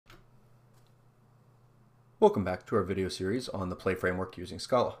Welcome back to our video series on the Play framework using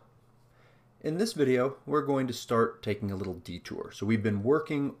Scala. In this video, we're going to start taking a little detour. So we've been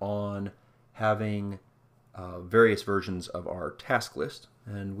working on having various versions of our task list,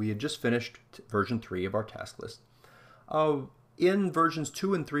 and we had just finished version 3 of our task list. In versions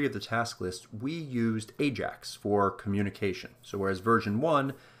 2 and 3 of the task list, we used Ajax for communication. So whereas version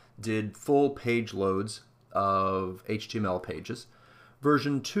 1 did full page loads of HTML pages,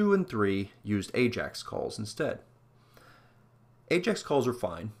 version 2 and 3 used Ajax calls instead. Ajax calls are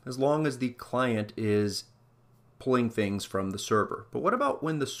fine as long as the client is pulling things from the server. But what about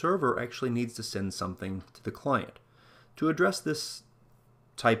when the server actually needs to send something to the client? To address this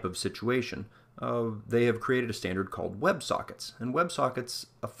type of situation, they have created a standard called WebSockets. And WebSockets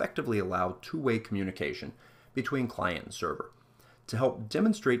effectively allow two-way communication between client and server. To help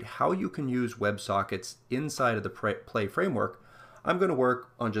demonstrate how you can use WebSockets inside of the Play framework, I'm going to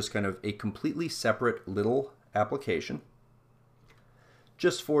work on just kind of a completely separate little application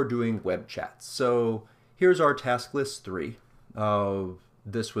just for doing web chats. So here's our task list 3.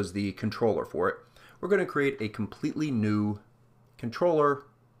 This was the controller for it. We're going to create a completely new controller.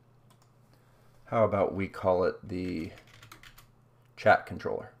 How about we call it the chat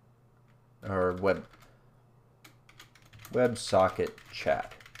controller or WebSocket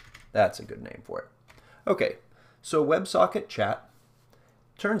chat. That's a good name for it. Okay, so WebSocket chat.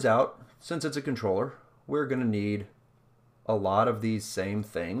 Turns out, since it's a controller, we're going to need a lot of these same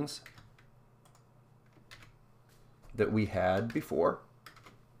things that we had before.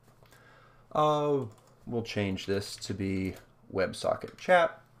 We'll change this to be WebSocket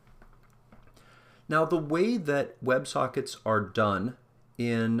chat. Now, the way that WebSockets are done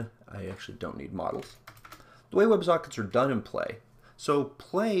I actually don't need models. The way WebSockets are done in Play. So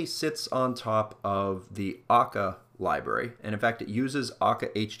Play sits on top of the Akka library, and in fact it uses Akka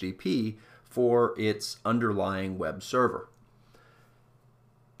HTTP for its underlying web server.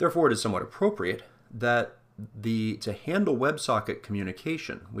 Therefore, it is somewhat appropriate that to handle WebSocket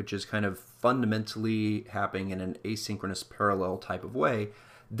communication, which is kind of fundamentally happening in an asynchronous parallel type of way,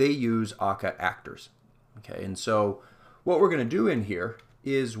 they use Akka actors. Okay, and so what we're going to do in here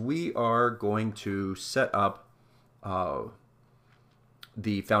is we are going to set up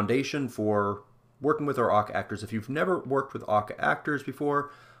the foundation for working with our Akka actors. If you've never worked with Akka actors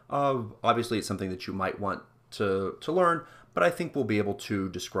before, obviously it's something that you might want to learn, but I think we'll be able to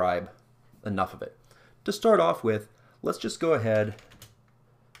describe enough of it. To start off with, let's just go ahead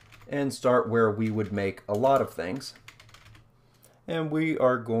and start where we would make a lot of things. And we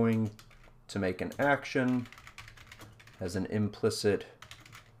are going to make an action as an implicit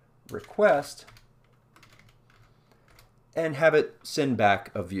request and have it send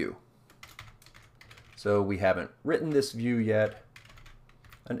back a view. So we haven't written this view yet,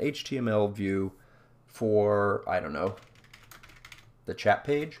 an HTML view for, I don't know, the chat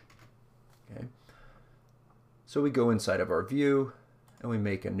page. Okay. So we go inside of our view and we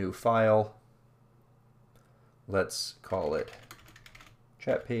make a new file. Let's call it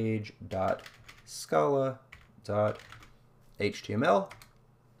chatpage.scala.html.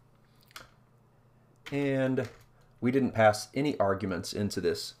 And we didn't pass any arguments into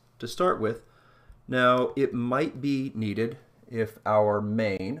this to start with. Now, it might be needed if our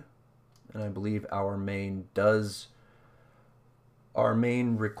main, and I believe our main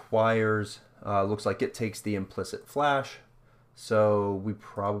requires, looks like it takes the implicit flash, so we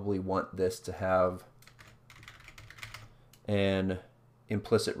probably want this to have an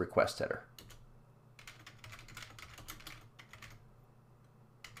implicit request header.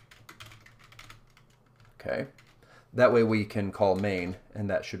 Okay. That way we can call main, and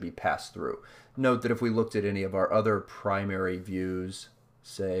that should be passed through. Note that if we looked at any of our other primary views,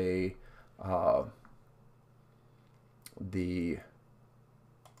 say the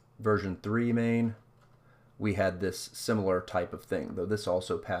version 3 main, we had this similar type of thing, though this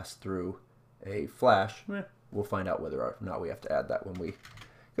also passed through a flash. We'll find out whether or not we have to add that when we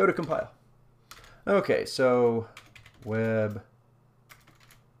go to compile. Okay, so WebSocket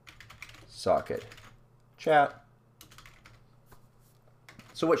chat.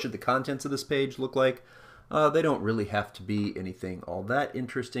 So what should the contents of this page look like? They don't really have to be anything all that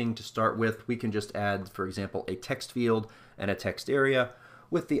interesting to start with. We can just add, for example, a text field and a text area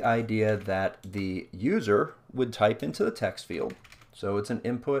with the idea that the user would type into the text field. So it's an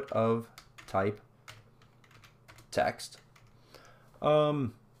input of type text.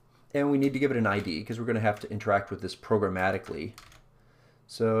 And we need to give it an ID because we're going to have to interact with this programmatically.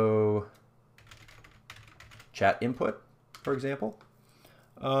 So chat input, for example.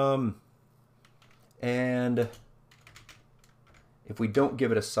 And if we don't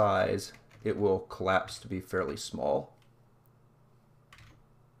give it a size, it will collapse to be fairly small.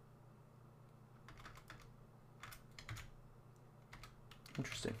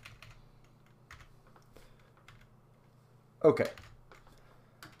 Interesting. Okay.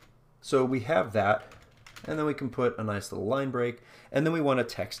 So we have that, and then we can put a nice little line break, and then we want a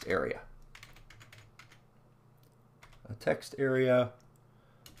text area. A text area,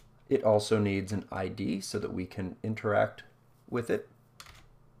 it also needs an ID so that we can interact with it.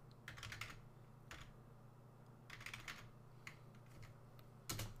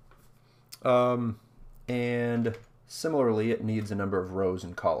 And similarly, it needs a number of rows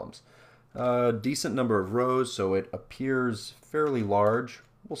and columns. A decent number of rows, so it appears fairly large.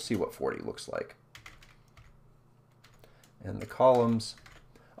 We'll see what 40 looks like. And the columns,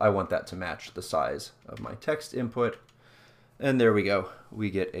 I want that to match the size of my text input. And there we go. We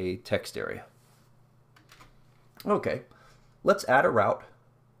get a text area. Okay, let's add a route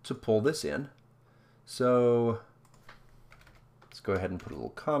to pull this in. So let's go ahead and put a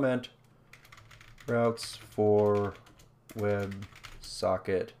little comment. Routes for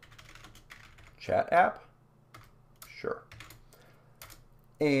WebSocket chat app. Sure.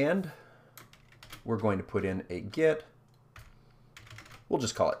 And we're going to put in a get. We'll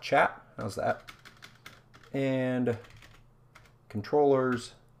just call it chat. How's that? And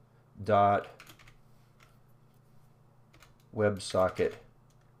controllers dot WebSocket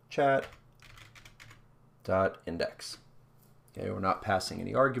chat dot index. Okay, we're not passing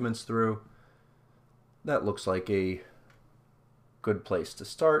any arguments through. That looks like a good place to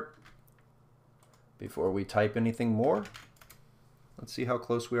start. Before we type anything more, let's see how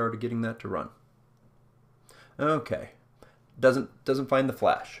close we are to getting that to run. Okay, doesn't find the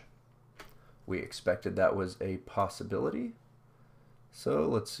flash. We expected that was a possibility. So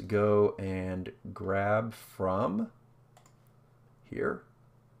let's go and grab from here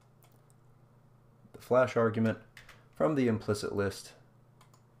the flash argument from the implicit list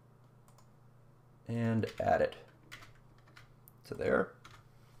and add it to there.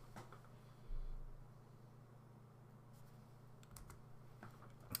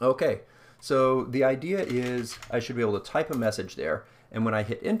 Okay, so the idea is I should be able to type a message there, and when I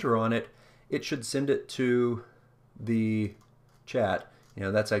hit enter on it, it should send it to the chat. You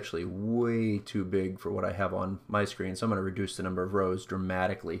know, that's actually way too big for what I have on my screen, so I'm going to reduce the number of rows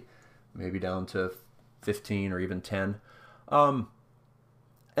dramatically, maybe down to 15 or even 10.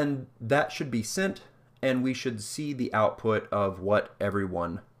 And that should be sent, and we should see the output of what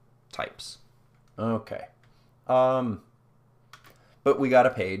everyone types. Okay. But we got a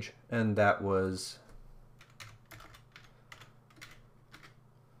page, and that was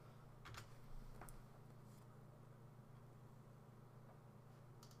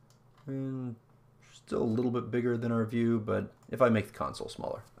still a little bit bigger than our view, but if I make the console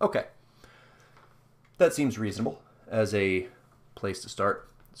smaller. Okay. That seems reasonable as a place to start.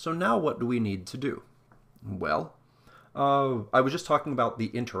 So now what do we need to do? Well, I was just talking about the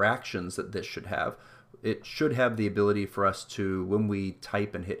interactions that this should have. It should have the ability for us to, when we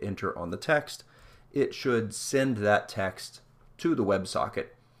type and hit enter on the text, it should send that text to the WebSocket.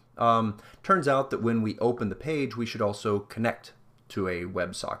 Turns out that when we open the page, we should also connect to a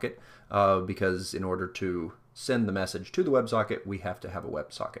WebSocket because in order to send the message to the WebSocket, we have to have a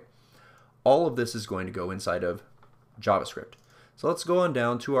WebSocket. All of this is going to go inside of JavaScript. So let's go on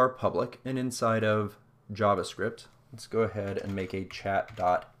down to our public, and inside of JavaScript, let's go ahead and make a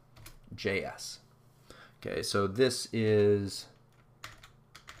chat.js. Okay, so this is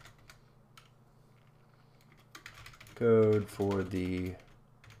code for the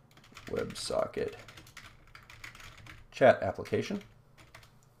WebSocket chat application.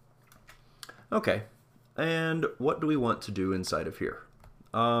 Okay, and what do we want to do inside of here?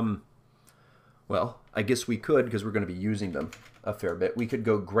 Well, I guess we could, because we're going to be using them a fair bit, we could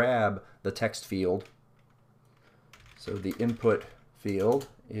go grab the text field. So the input field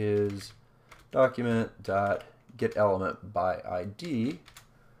is document.getElementById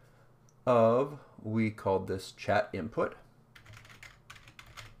of, we called this chat input.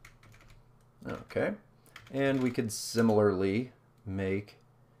 Okay, and we could similarly make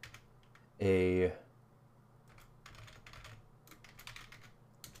a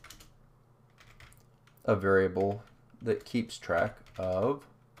variable that keeps track of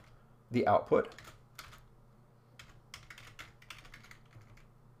the output.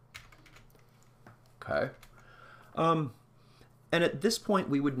 Okay. And at this point,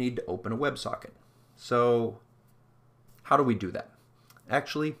 we would need to open a WebSocket. So how do we do that?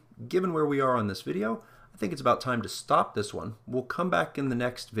 Actually, given where we are on this video, I think it's about time to stop this one. We'll come back in the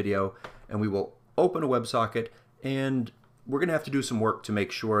next video and we will open a WebSocket and we're going to have to do some work to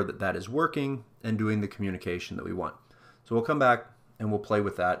make sure that that is working and doing the communication that we want. So we'll come back and we'll play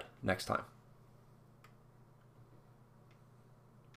with that next time.